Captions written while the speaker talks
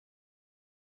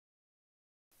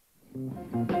Funding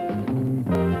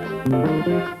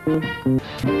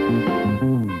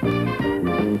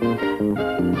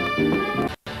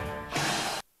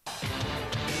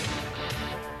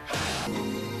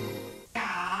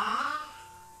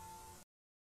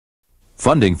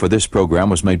for this program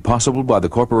was made possible by the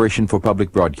Corporation for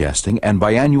Public Broadcasting and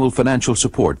by annual financial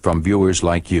support from viewers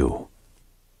like you.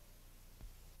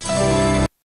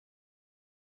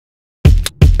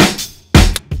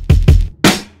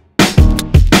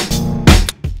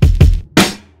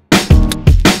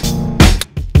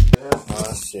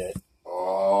 Shit.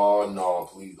 Oh no,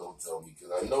 please don't tell me,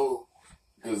 because I know,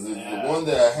 because the one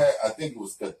that I had, I think it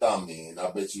was Katami, and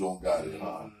I bet you don't got it,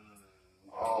 huh?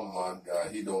 Oh my God,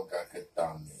 he don't got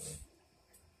Katami.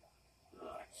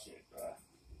 Oh shit, bro.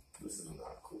 This is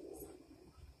not cool.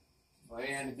 Why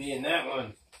you had to be in that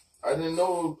one? I didn't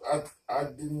know. I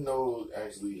didn't know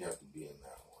actually you have to be in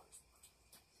that one.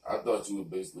 I thought you would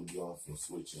basically be on some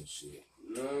Switch and shit.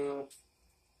 No.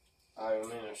 I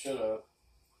mean, I should have.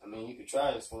 I mean, you could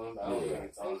try this one, but I don't think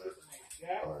it's on there.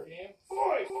 All right.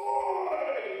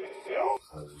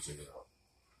 How did you check it out?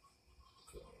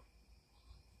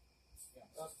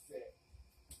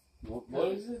 What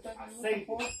is it that you're looking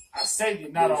for? I saved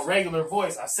it not on regular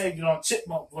voice. I saved it on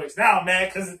chipmunk voice. Now I'm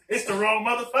mad because it's the wrong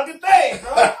motherfucking thing,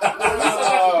 bro. It's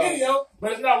a video,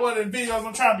 but it's not one of the videos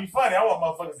I'm trying to be funny. I want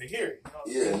motherfuckers to hear it.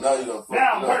 You know Yeah, now you don't.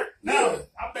 now I'm hurt. Now Yeah.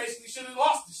 I basically should have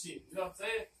lost the shit. You know what I'm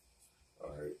saying?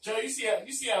 All right. Joe, you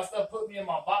see how stuff put me in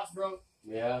my box, bro?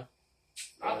 Yeah.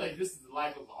 I think this is the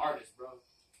life of an artist, bro.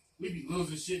 We be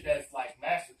losing shit that's like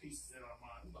masterpieces in our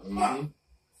mind. Like, fuck.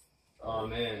 Oh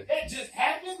man. It just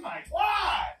happened? Like,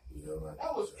 why? Yeah, right.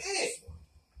 That was it.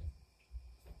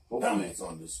 Hopefully it's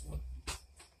on this one.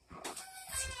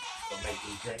 Don't make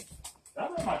me drink. Did I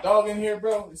let my dog in here,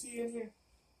 bro? Is he in here?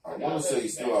 I want to say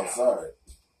he's still outside. Man,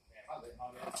 I let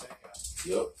my man check out.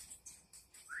 Yep.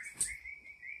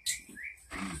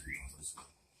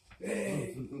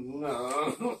 No.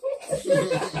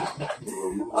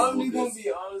 I'm just gonna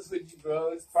be honest with you,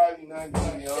 bro. It's probably not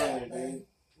gonna be on there, dude.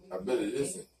 I bet it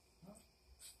isn't.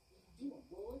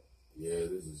 Yeah,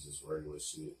 this is just regular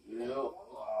shit. No.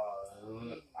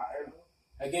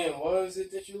 Again, what was it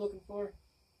that you're looking for?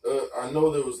 I know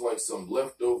there was like some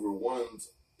leftover ones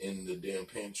in the damn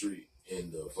pantry in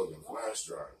the fucking flash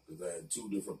drive, because I had two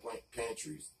different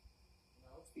pantries.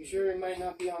 You sure it might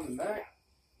not be on the Mac?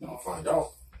 You can find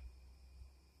out.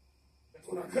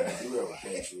 What I do have a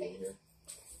pantry in here.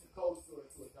 Cold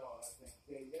storage to a dog, I think.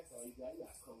 Baby, that's all you got. You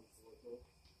got cold storage, bro. You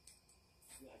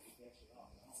gotta get that shit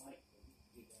off. I don't like it, but you can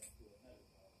get that into another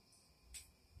dog.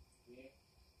 Yeah.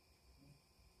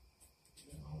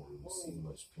 I don't really see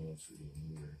much pantry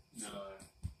in here. No.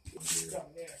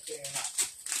 Come there, stand out.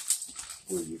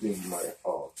 What, you think you might?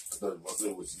 Oh, I thought you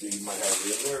said what you think you might have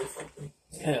it in there or something.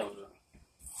 Hell no.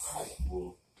 Alright,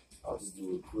 well, I'll just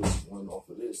do a quick one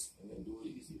off of this and then do it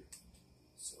easier.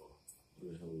 So,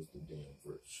 where the hell is the damn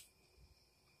verse?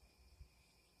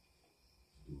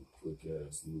 Do a quick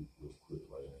ass loop real quick,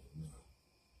 like that. Nah.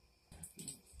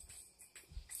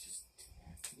 Just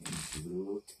tap in, give it a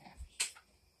little tap.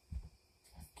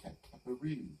 Tap,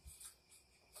 okay,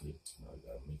 now I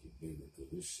gotta make it bigger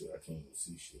because this shit, I can't even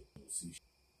see shit.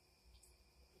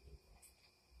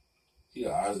 You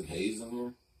got Isaac Hayes in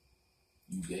here?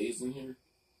 You Gaze in here?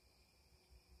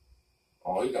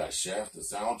 Oh, you got Shaft the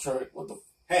soundtrack? What the?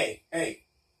 Hey.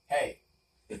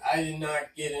 I did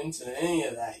not get into any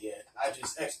of that yet. I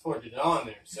just exported it on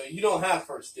there. So you don't have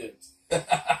first dibs.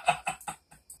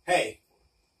 Hey.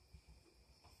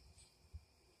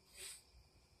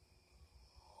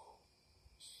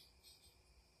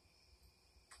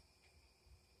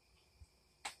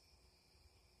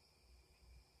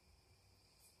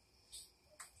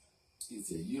 He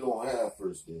said, you don't have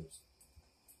first dibs.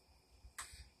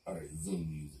 Alright, Zoom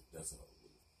music. That's how it is.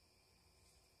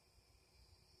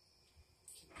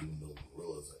 Even though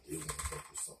gorillas are able to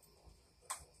put something on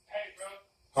there. Hey, bro.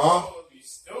 Huh? You would be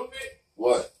stupid.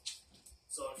 What?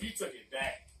 So if you took it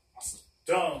back on some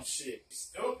dumb shit,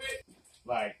 stupid.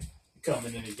 Like, you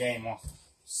coming in the game on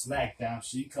SmackDown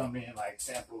shit, you come in like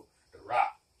sample The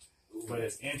Rock. But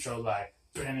it's intro like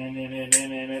The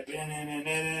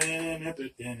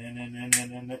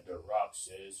Rock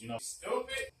says, you know,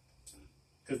 stupid.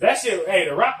 Cause that shit, hey,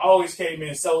 The Rock always came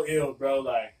in so ill, bro.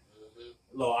 Like,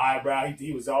 little eyebrow.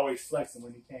 He was always flexing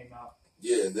when he came out.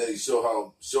 Yeah, and then he show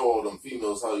all them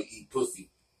females how you eat pussy.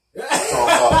 He smash.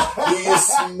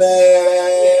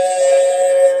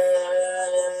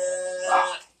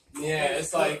 Yeah,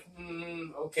 it's like,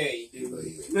 okay, dude.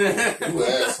 Like, you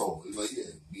an asshole. He's like, yeah,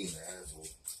 being an asshole.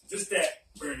 Just that.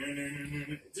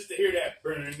 Just to hear that.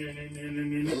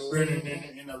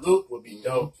 in the loop would be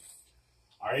dope.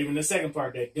 Or even the second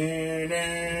part, that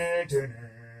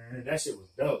shit was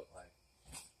dope.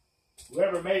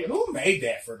 Like, who made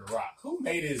that for The Rock? Who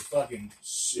made his fucking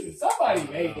shit? Somebody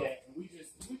made that, and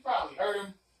we probably heard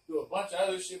him do a bunch of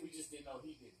other shit. We just didn't know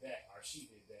he did that or she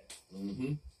did that.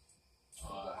 Mm-hmm.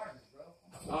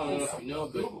 I don't know if you know,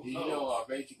 but do you know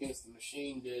Rage Against the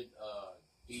Machine did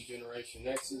D-Generation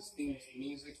X's theme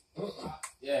music?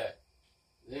 Yeah.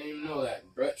 They didn't even know that.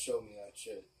 Brett showed me that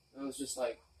shit. I was just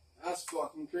like, that's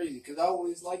fucking crazy, because I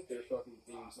always liked their fucking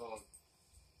theme song.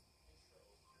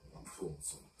 I'm pulling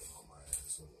something on my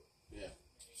ass. Yeah.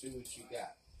 See what you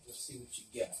got. Let's see what you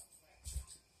got.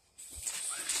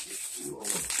 You don't want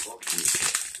to fuck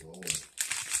this.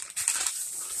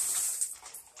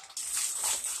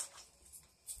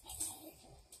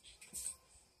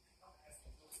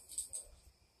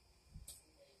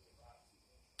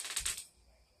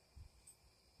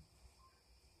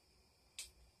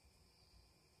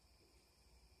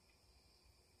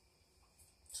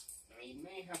 You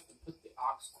may have to put the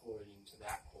aux cord into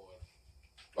that cord.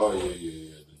 Oh,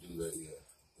 yeah. To do that, yeah.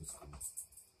 That's cool.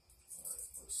 Alright,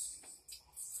 let's see.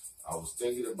 I was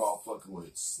thinking about fucking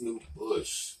with Snoop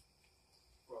Bush.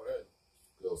 Bro, that.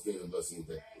 I was thinking about seeing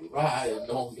that. Riding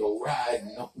on your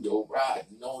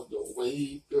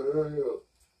way, girl.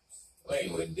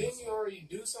 Wait, but didn't you already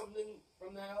do something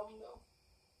from that album, though?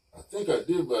 I think I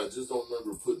did, but I just don't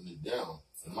remember putting it down.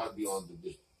 It might be on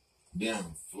the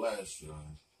damn flash drive.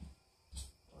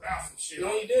 I found some shit Yeah,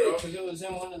 on you it, did, bro. because it was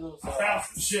in one of those. I found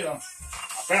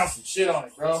some shit on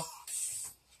it, bro.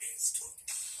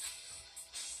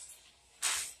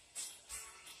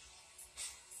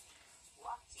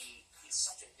 He's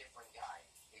such a different guy.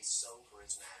 He's so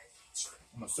charismatic. Sort of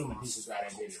I'm assuming he's the guy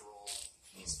that did it.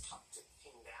 He's tough to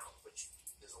pin down, which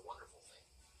is a wonderful thing.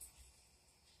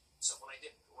 So when I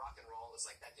did rock and roll, it's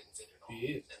like that didn't fit at all.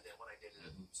 He is. And then when I did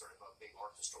sort of a big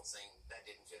orchestral thing, that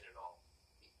didn't fit at all.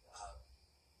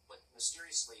 But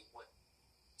mysteriously, what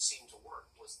seemed to work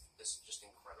was this just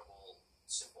incredible,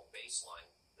 simple bass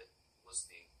line that was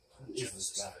the Who is this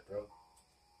genesis guy, of it. bro?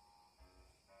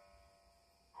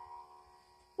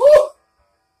 Woo!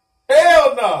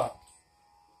 Hell no!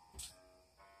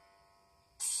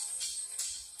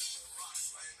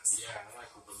 Yeah, I like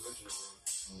the original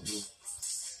one.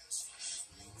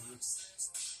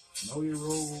 Know your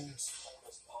role.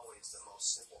 Almost always the most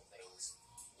simple things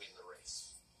win the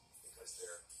race because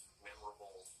they're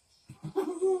memorable.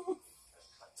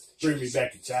 Cut to the Bring me chase.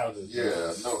 back to childhood.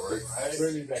 Yeah, I know, right?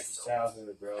 Bring me back to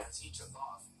childhood, bro. As he took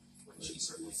off, which he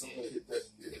certainly Somebody did. hit that.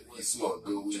 Yeah, he smelled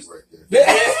good weed right there.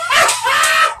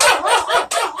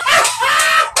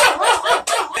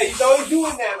 Hey, he's always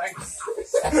doing that. Like,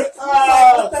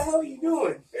 what the hell are you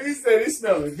doing? He said he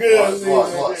smelling good.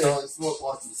 Watch.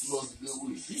 Watch him smoke the good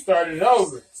weed. You started it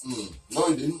over. No,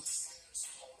 he didn't.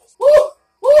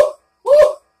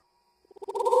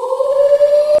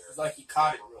 It's like he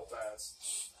caught it real fast.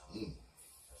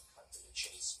 Cut to the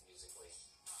chase musically.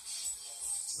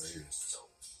 Right here. So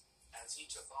as he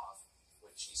took off,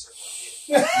 which he certainly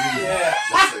did, Yeah.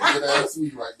 That's a good ass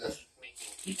weed right there. making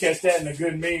You catch that in a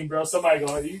good meme, bro. Somebody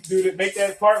going, you do that, make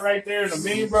that part right there in the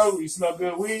meme, bro. You smell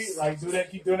good weed, like do that,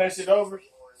 keep doing that shit over.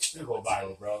 It'll go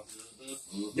viral, bro.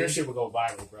 Your shit will go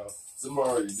viral, bro. Somebody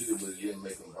already did it, but it didn't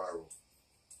make him viral.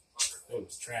 It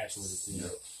was trash with it, too. Yeah.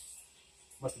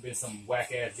 Must have been some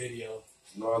whack ass video.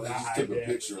 No, they just took a Yeah.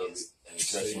 picture of it and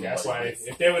See, catch that's why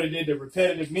if they would have did the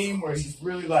repetitive meme where he's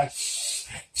really like,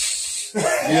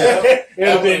 Yeah. it would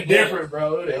have been different,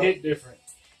 bro. It would have hit different.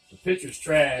 The picture's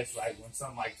trash, like when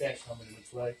something like that coming into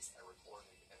play. I recorded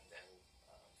and then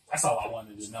That's all I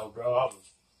wanted to know, bro.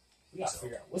 We gotta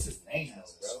figure out what's his name,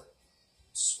 though, bro.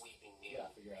 sweeping We me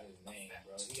gotta figure out his name,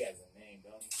 bro. He has a name,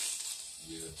 don't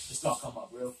he? Yeah. It's gonna come up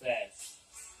real fast.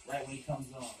 Right when he comes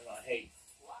on, they're gonna hate.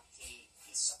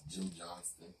 he's such Jim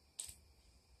Johnston.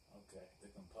 Okay, the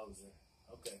composer.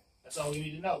 Okay, that's all we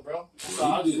need to know, bro. That's all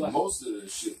Well, I he was did like, most of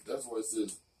this shit. That's why it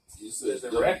says he says The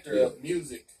director of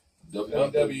music.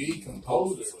 WWE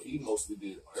composer. So he mostly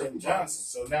did Jim everybody. Johnson.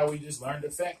 So now we just learned the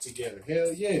fact together.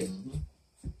 Hell yeah, Mhm.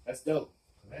 that's dope.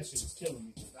 That shit was killing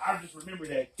me. I just remember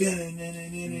that. Yup.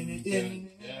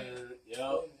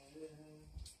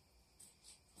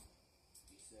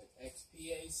 He said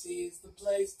XPAC is the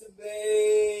place to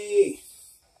be.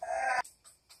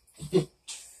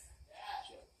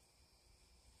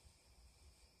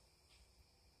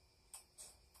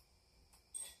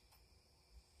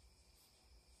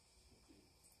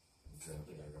 Okay, I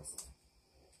think I got something.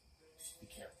 Be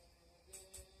careful.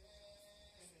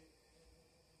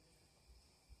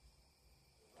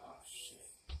 Oh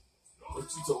shit. What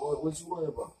you So what you worry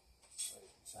about?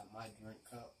 Is that my drink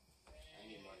cup? I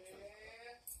need my drink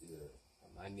cup.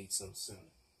 Yeah. I need some soon.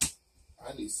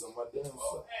 I need some of my damn Oh,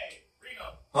 stuff. hey,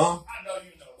 Reno. Huh? I know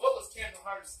you know. What was Kevin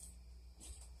Hart's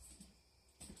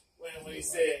when he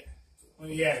said when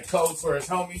he had a code for his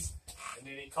homies, and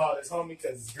then he called his homie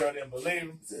because his girl didn't believe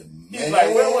him. He said, He's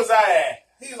like, where was I at?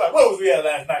 He was like, where was we at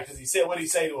last night? Because he said, what did he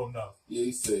say to him though? Yeah,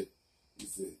 he said,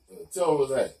 tell him what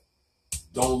that.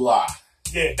 Don't lie.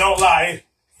 Yeah, don't lie.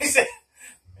 He said,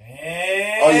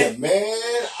 man. Oh yeah,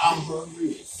 man, I'm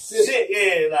hungry as shit.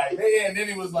 Yeah, like, yeah, and then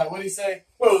he was like, what did he say?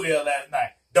 Where was we at last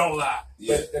night? Don't lie.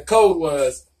 Yeah. But the code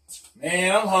was,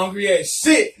 man, I'm hungry as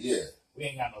shit. Yeah. We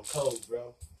ain't got no code,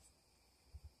 bro.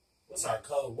 What's our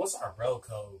code? What's our bro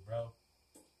code, bro?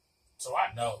 So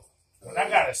I know. When I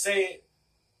gotta say it,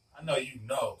 I know you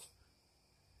know.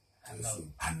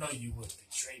 I know you would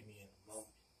betray me in a moment.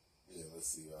 Yeah, let's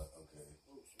see. Okay.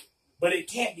 But it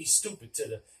can't be stupid to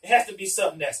the. It has to be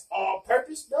something that's all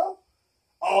purpose, bro.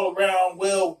 All around,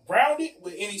 well grounded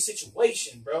with any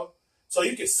situation, bro. So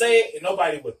you can say it and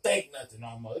nobody would think nothing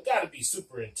almost. It gotta be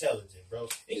super intelligent, bro.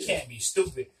 It can't be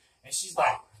stupid. And she's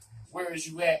like, where is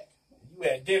you at? You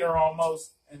at dinner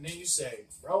almost. And then you say,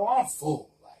 bro, I'm full.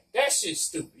 Like, that shit's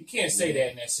stupid. You can't say that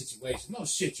in that situation. No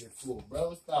shit, you're full,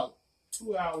 bro. It's about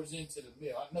 2 hours into the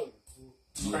meal. I know you're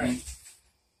full. Right.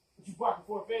 What you barking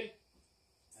for, Fetty?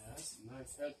 That's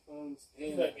nice headphones. You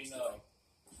And let me know.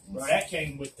 Bro, that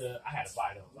came with the. I had to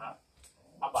buy those.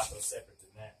 I bought those separate than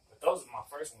that. But those are my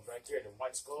first ones right there, the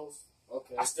white skulls.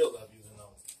 Okay. I still love using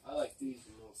those. I like these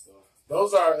the most though.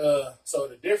 Those are, so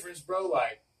the difference, bro,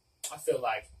 like, I feel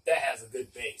like that has a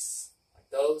good bass. Like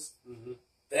those,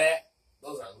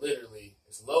 those are literally,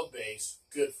 it's low bass,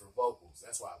 good for vocals.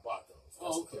 That's why I bought those.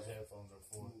 That's what those headphones are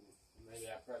for. Maybe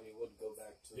I probably would go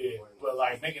back to Yeah, but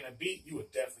like making a beat, you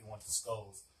would definitely want the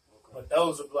skulls. Okay. But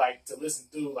those are like to listen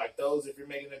through, like those, if you're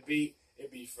making a beat,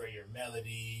 it'd be for your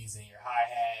melodies and your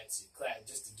hi-hats, your clap,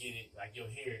 just to get it, like you'll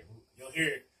hear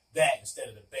that instead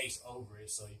of the bass over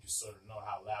it, so you can sort of know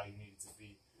how loud you need it to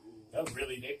be. That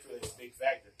really, they play a big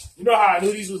factor. You know how I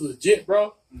knew these was legit,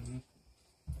 bro?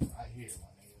 Right here,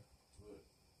 my nigga. Look.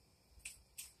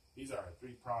 These are a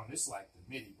 3-prong. This is like the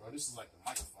MIDI, bro. This is like the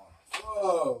microphone.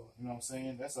 Whoa. You know what I'm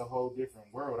saying? That's a whole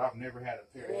different world. I've never had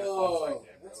a pair of headphones like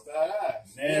that, bro. That's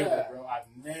badass. Never, bro.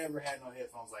 I've never had no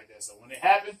headphones like that. So when it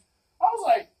happened, I was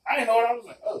like, I didn't know what I was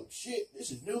like, oh shit,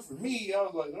 this is new for me. I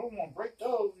was like, I don't want to break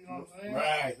those, you know what I'm saying?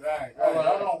 Right. I was like,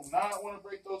 I don't not want to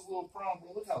break those little prongs,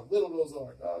 bro. Look how little those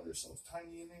are, dog. They're so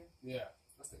tiny in there. Yeah.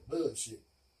 That's that bud shit.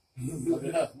 Look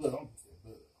it up. Look, I'm that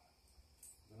bud.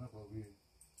 Look up over here.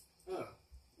 Huh.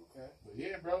 Okay. But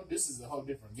yeah, bro, this is a whole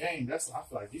different game. That's why I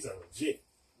feel like these are legit.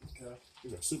 Okay.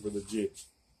 These are super legit.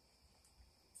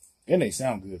 And they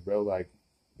sound good, bro. Like,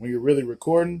 when you're really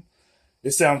recording,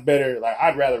 it sounds better. Like,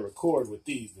 I'd rather record with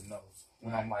these than those.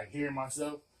 When I'm, like, hearing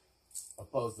myself,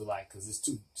 opposed to, like, because it's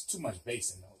too much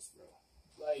bass in those,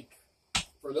 bro. Like,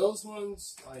 for those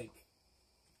ones, like,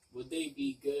 would they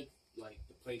be good, like,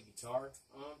 to play guitar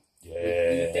on? Yeah.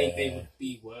 Do you think they would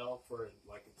be well for,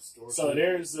 like, a distortion? So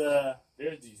there's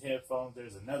these headphones.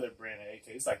 There's another brand of AK.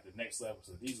 It's like the next level.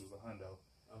 So these was a hundo.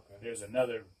 Okay. There's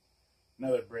another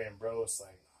brand, bro. It's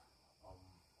like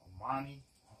Omani.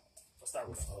 Let's start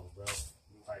with the O, bro.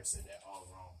 We probably said that all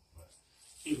wrong, but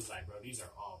he was like, bro, these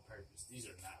are all purpose. These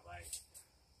are not like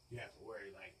you have to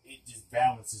worry. Like it just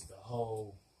balances the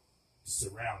whole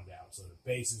surround out. So the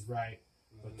bass is right,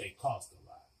 but they cost a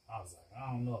lot. I was like,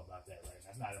 I don't know about that right now.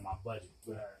 That's not in my budget.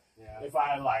 But if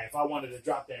I wanted to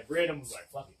drop that bread, I was like,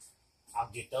 fuck it,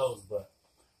 I'll get those. But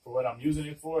for what I'm using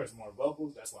it for, it's more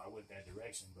vocals. That's why I went that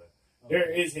direction. But there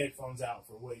is headphones out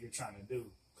for what you're trying to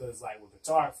do. Because, like, with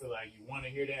guitar, I feel like you want to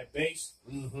hear that bass,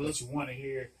 but you want to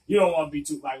hear, you don't want to be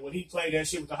too, like, when he played that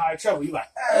shit with the high treble, you like,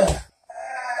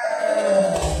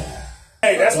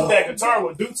 hey, that's what that guitar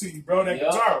will do to you, bro. That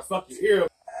guitar will fuck your ear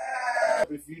up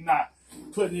if you're not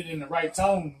putting it in the right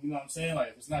tone, you know what I'm saying? Like,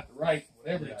 if it's not the right,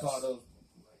 whatever they call those.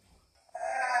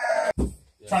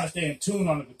 Trying to stay in tune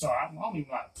on the guitar. I don't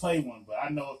even know how to play one, but I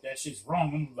know if that shit's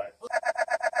wrong, I'm like,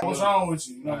 what's wrong with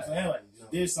you? You know what I'm saying? Like, you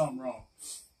did something wrong.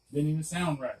 Didn't even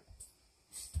sound right.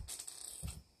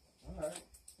 Alright.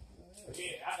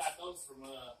 Yeah, I got those from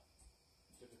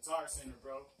the Guitar Center,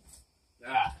 bro.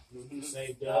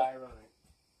 Saved up.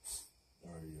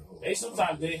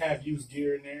 Sometimes they have used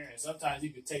gear in there, and sometimes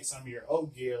you could take some of your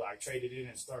old gear, like trade it in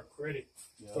and store credit,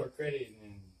 and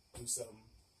then do something,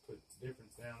 put the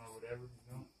difference down or whatever,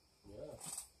 you know?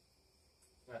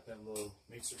 Yeah. Got that little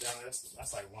mixer down there.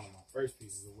 That's like one of my first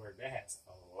pieces of work. That has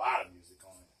a lot of music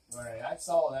on it. Right, I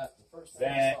saw that the first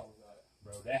time I saw that.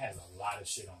 Bro, that has a lot of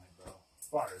shit on it, bro.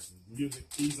 far as music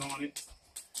keys on it.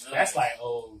 That's like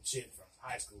old shit from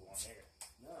high school on there.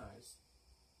 Nice.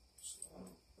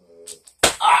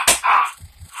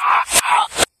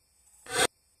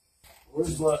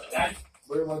 Where's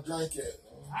my drink at?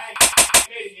 I ain't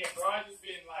made it yet, bro. I just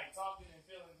been like talking and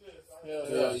feeling good. So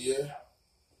Hell yeah.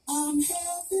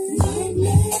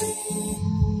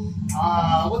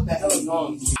 What the hell is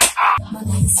wrong?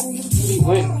 He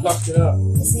went and fucked it up.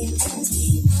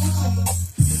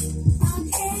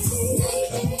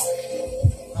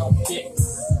 Oh, shit.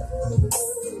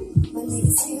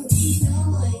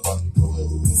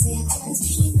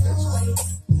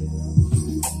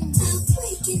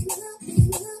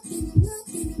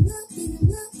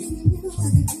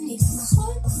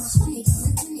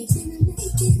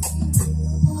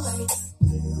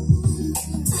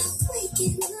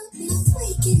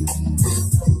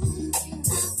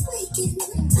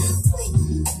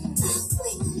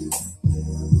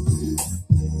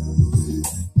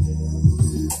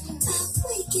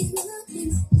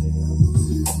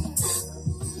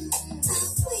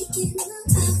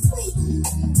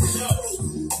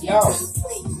 Yo.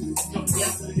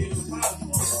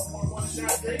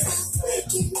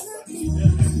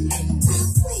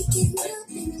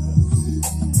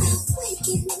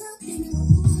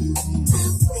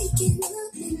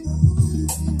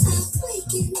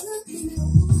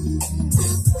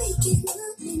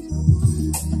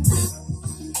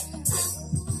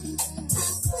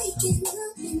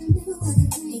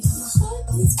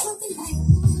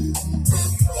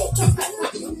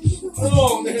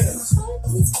 Oh, man.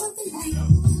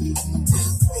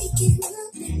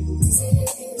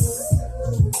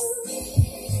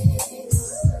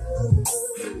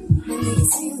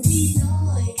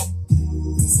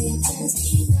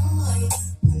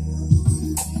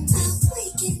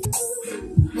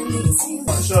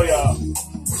 I'll show y'all.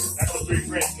 That's what 3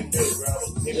 friends can do, bro.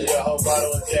 Give me a whole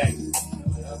bottle of Jack.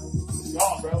 It's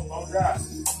gone, bro. Don't drive.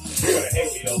 You're gonna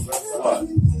hate me though, bro. What?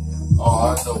 Oh,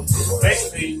 I know.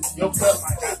 Basically, your cup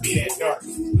might not be that dark.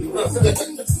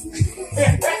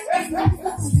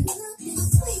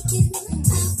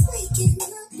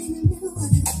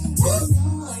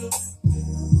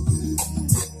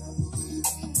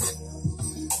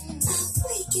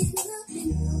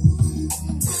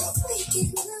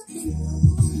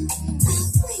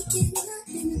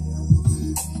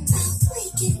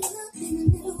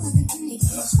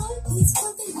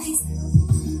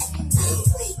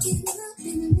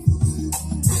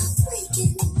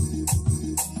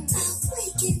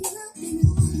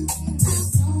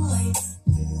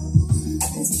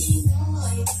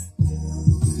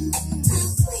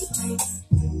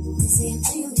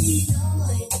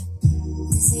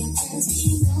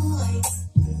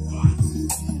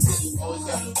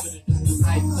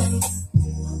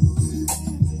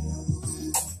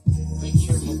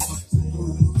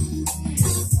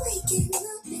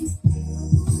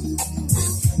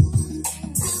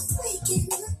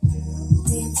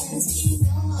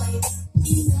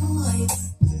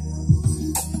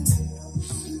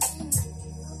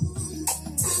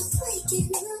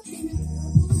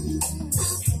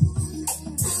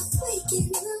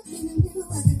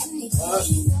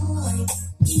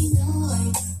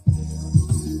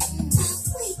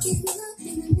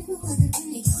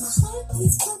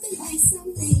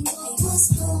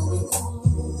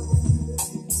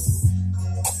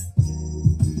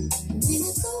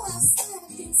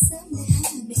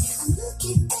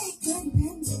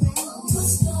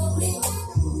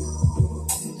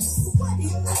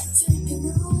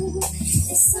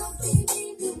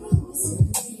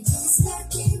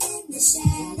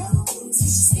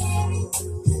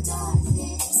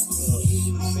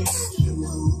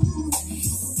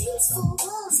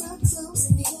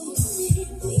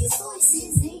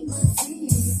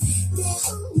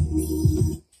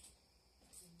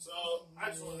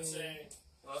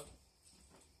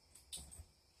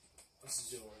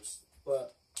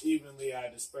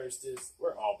 This,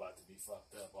 we're all about to be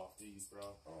fucked up off these,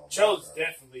 bro. Oh, Cho's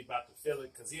definitely about to feel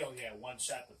it because he only had 1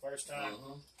 shot the first time.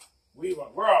 We're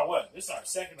on what? This is our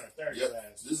second or third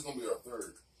class. This is gonna be our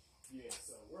third. Yeah,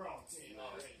 so we're on 10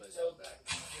 already. Cho's back.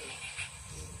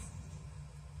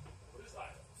 But it's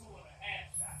like a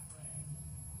 2.5 shot class.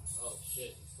 Oh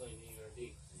shit, he's playing ERD.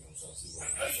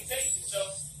 I know you take it, Cho.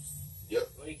 Yep.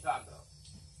 What are you talking about?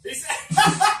 He said,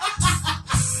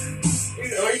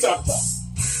 what are you talking about?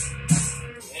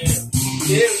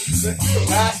 Yeah, you're a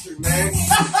bastard, man.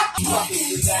 Fucking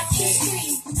did that shit.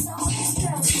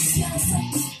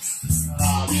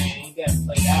 Oh man, you gotta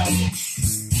play that one.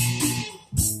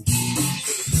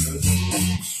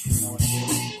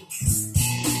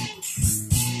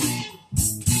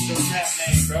 So that man.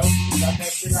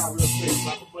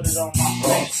 put it on my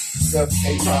face. Step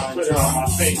 8, 9, Put it on my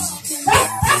face.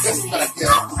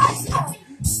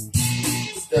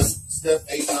 Step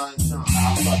 8, 9, John. Nah,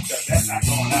 I'm fucked up. That's not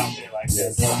going out there like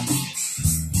that.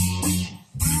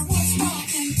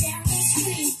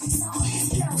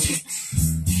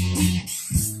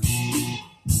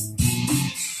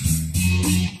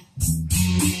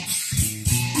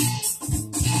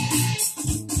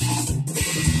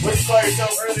 What you call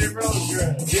yourself earlier, bro? You're a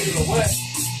digital what?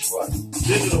 What?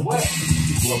 Digital what?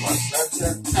 What, my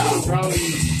Snapchat? No, bro.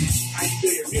 How you do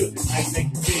your music? How you make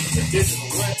your music? You're digital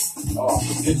what? Oh, I'm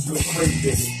a digital crazy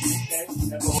digger. Okay,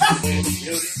 that's what we're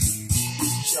building.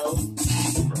 Show.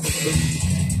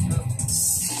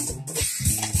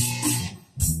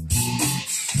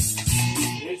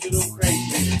 Digital crazy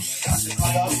niggas. Y'all should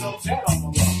call yourself that on the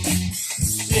wall.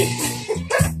 Shit.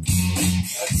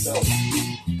 That's dope.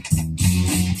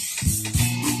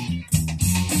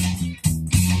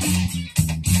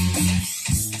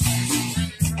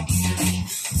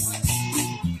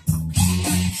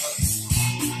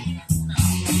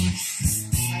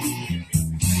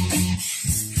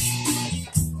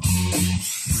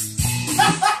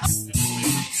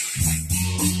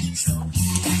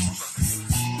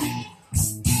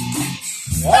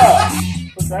 Yeah,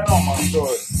 put that on my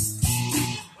story.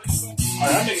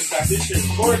 Alright, that niggas got this shit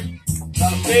recorded.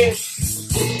 Got the feds.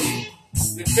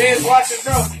 The feds watching,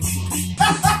 bro.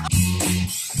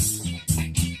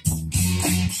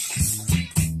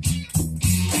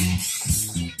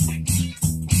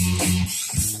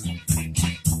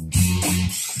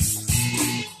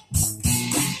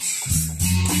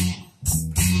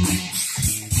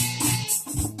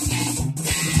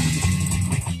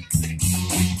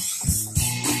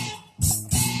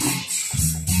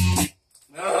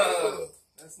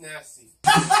 That's nasty.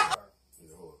 You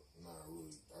know, nah,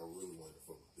 I really wanted to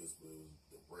fuck with this, but it was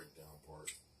the breakdown part.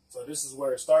 So this is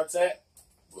where it starts at?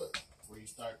 But Where you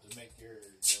start to make your...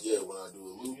 yeah, when I do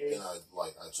a loop, then I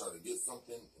try to get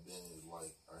something, and then it's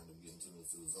like I end up getting too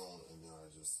into the zone, and then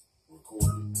I just record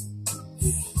it. And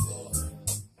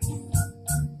then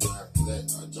after that,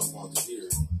 I jump onto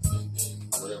here, and then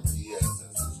whatever he has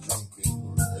as his drum kit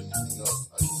or anything else,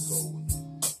 I just go with it.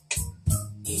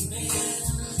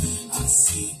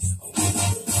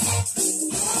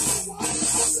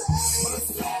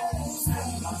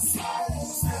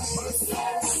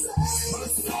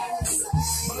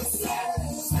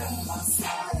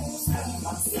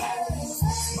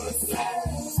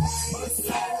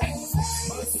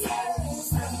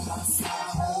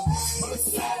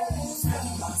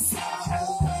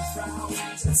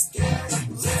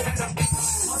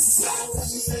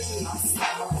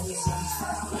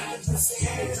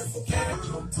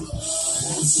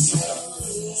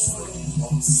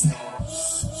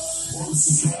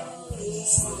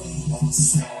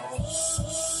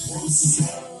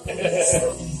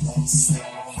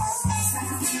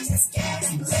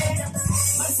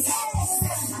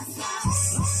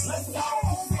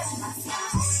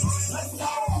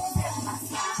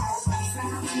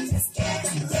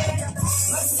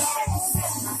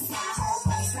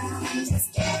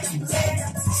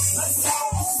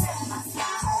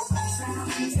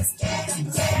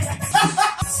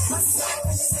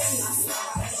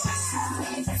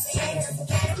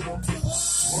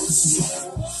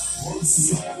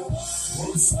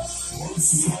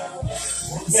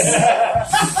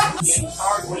 Getting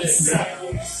hard with it.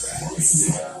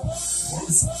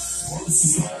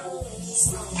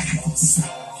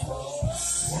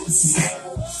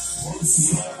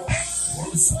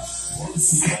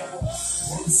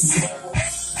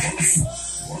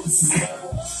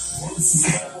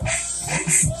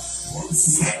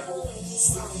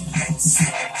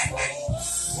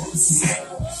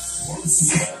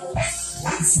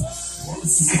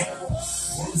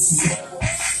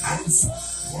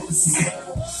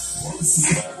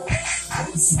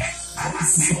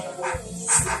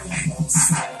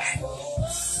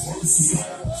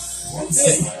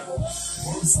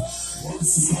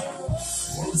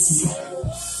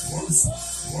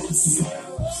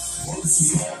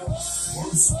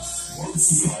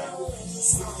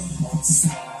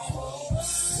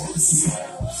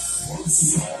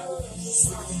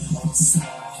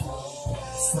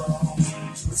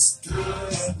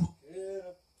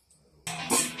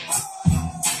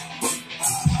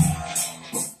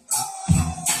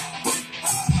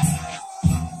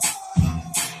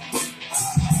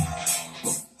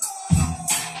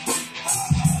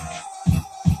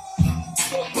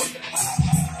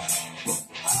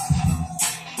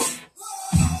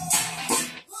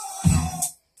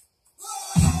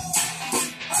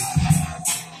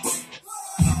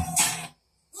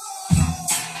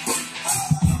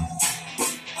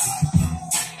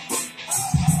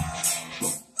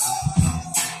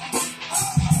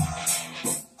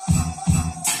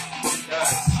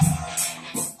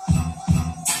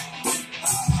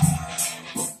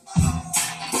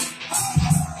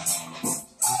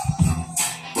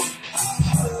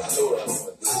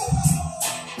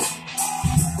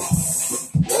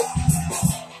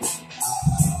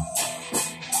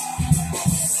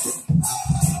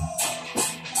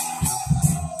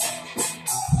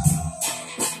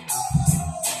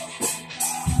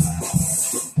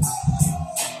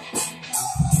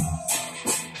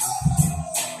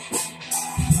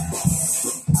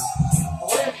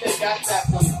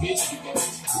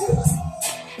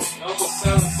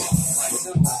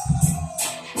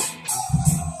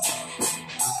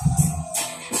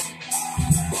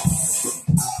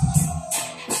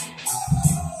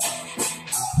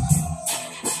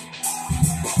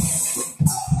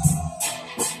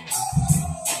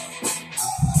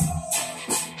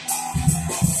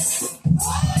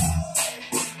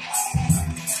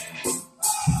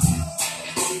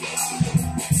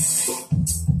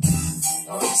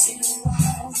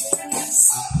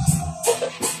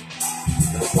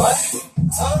 What?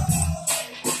 Huh?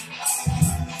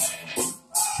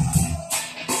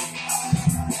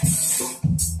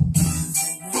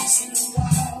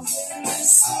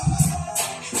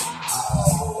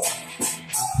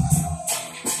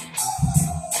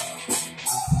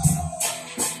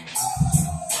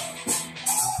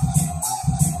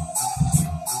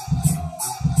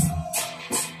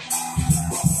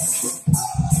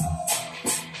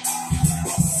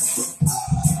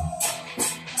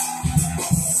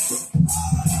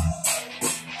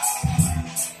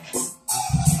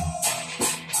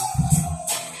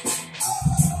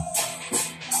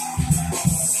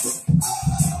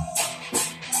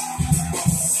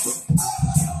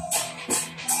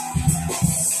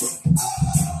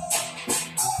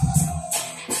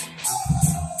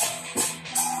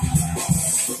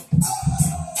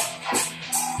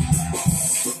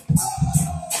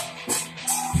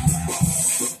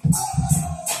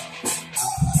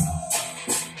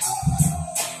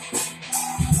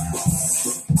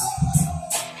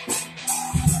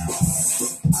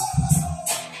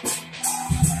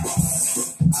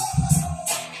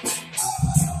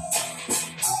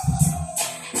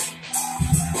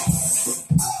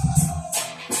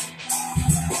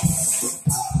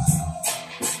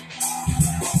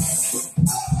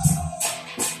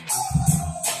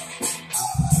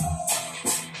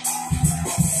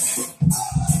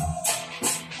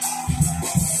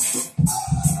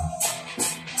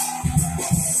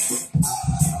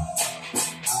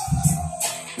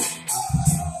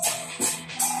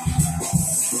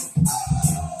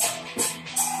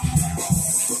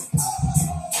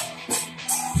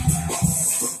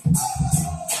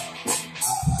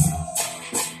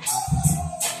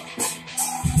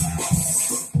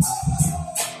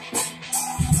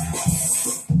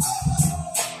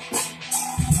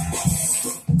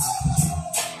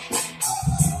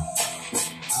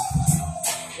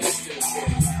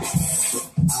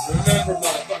 Remember,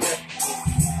 motherfucker.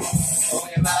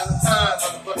 Only a matter of time,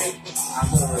 motherfucker. I'm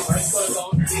gonna reverse close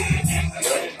on.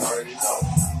 I already know.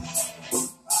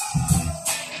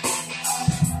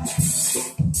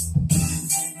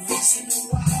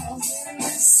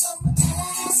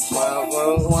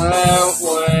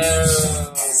 Well.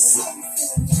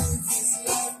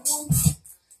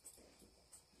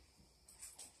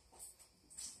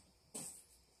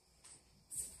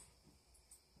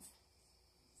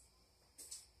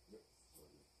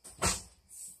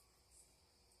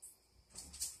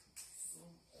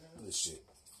 This shit.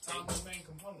 Time's the main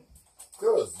component.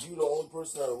 Cause you the only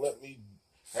person that'll let me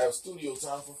have studio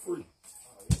time for free.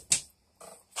 Oh, yeah. I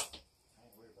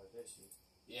ain't worried about that shit.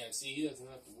 Yeah, see, he doesn't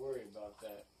have to worry about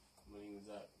that when he was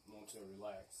at Motel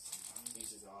Relax. He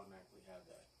just automatically have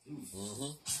that.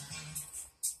 Mm-hmm.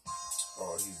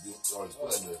 Oh, he's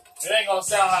putting the. It ain't gonna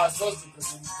sound how it's supposed to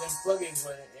because them plugins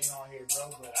ain't on here,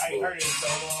 bro. But I ain't heard it in so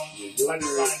long. Yeah, You might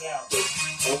find out. The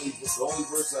only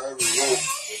verse I ever wrote.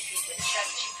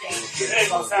 It ain't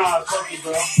gonna sound how it's supposed to,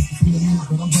 bro.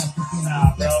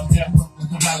 Nah, bro. Yeah.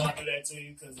 I'm not gonna do that to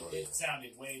you because it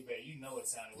sounded way better. You know it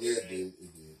sounded way better. Yeah,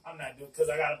 it did. I'm not doing because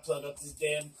I gotta plug up this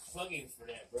damn plugin for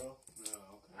that, bro.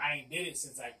 No, okay. I ain't did it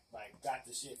since I got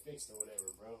the shit fixed or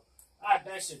whatever, bro.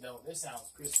 That shit don't. This sounds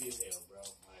crispy as hell, bro.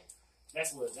 Like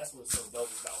that's what's so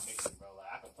dope about mixing, bro. Like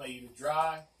I can play you the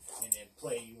dry and then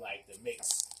play you like the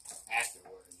mix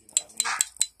afterwards. You know what I mean?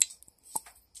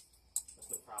 That's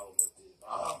the problem with it.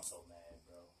 I'm so mad,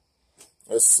 bro.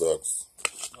 That sucks.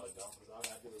 No, it don't. Because all I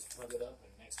gotta do is plug it up,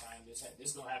 and next time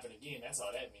this gonna happen again. That's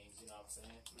all that means. You know what I'm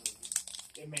saying?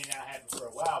 It may not happen for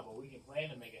a while, but we can plan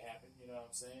to make it happen. You know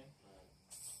what I'm saying?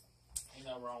 Ain't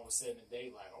nothing wrong with setting a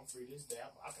date like I'm free this day.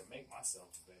 I can make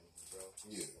myself available, bro.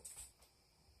 Yeah.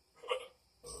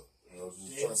 I was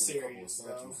just Dead trying to get a couple of serious,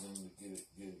 samples in to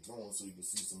get it going so you can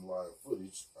see some live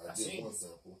footage. I did see one you.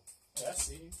 sample. Yeah, I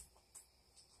see you.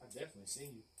 I definitely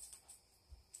see you.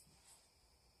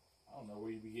 I don't know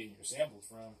where you be getting your samples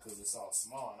from because it's all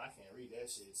small and I can't read that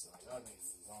shit. So y'all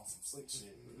niggas is on some slick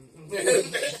shit.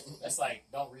 That's like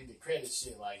don't read the credit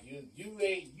shit. Like you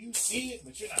see it,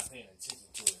 but you're not paying attention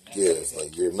to it. That's Yeah, it's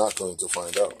like you're not going to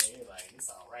find out. Yeah, you're like it's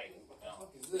all right. What the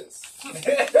fuck is this?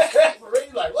 For real,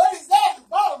 you're like what is that? At the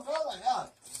bottom, bro. Like, oh.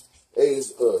 Hey,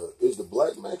 is the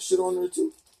Black Mac shit on there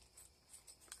too?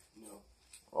 No.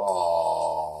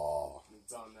 Oh.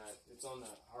 It's on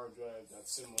that hard drive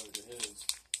that's similar to his.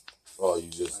 Oh, you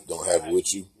just don't have it with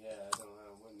you? Yeah, I don't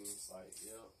have it with me. It's like,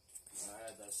 yep. I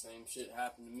had that same shit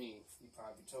happen to me. He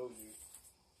probably told you.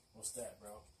 What's that,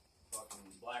 bro?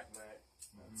 Fucking Black Mac.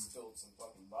 Spilled some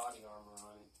fucking body armor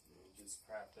on it. And it just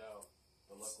crapped out.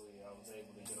 But luckily I was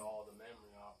able to get all the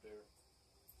memory off there.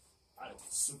 I was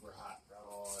super hot, bro.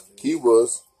 Oh, dude. He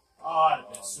was. Oh, I'd have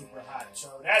been super hot,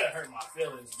 Joe. That'd hurt my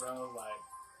feelings, bro. Like,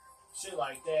 shit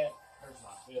like that hurts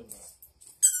my feelings.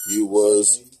 He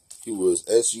was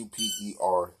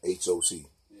SUPERHOT.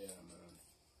 Yeah, man.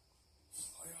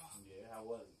 Yeah, how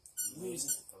was it? Losing.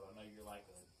 So I know you're like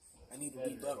I need to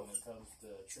be better when it comes to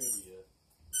trivia.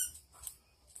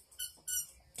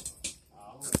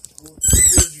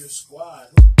 Who's your squad?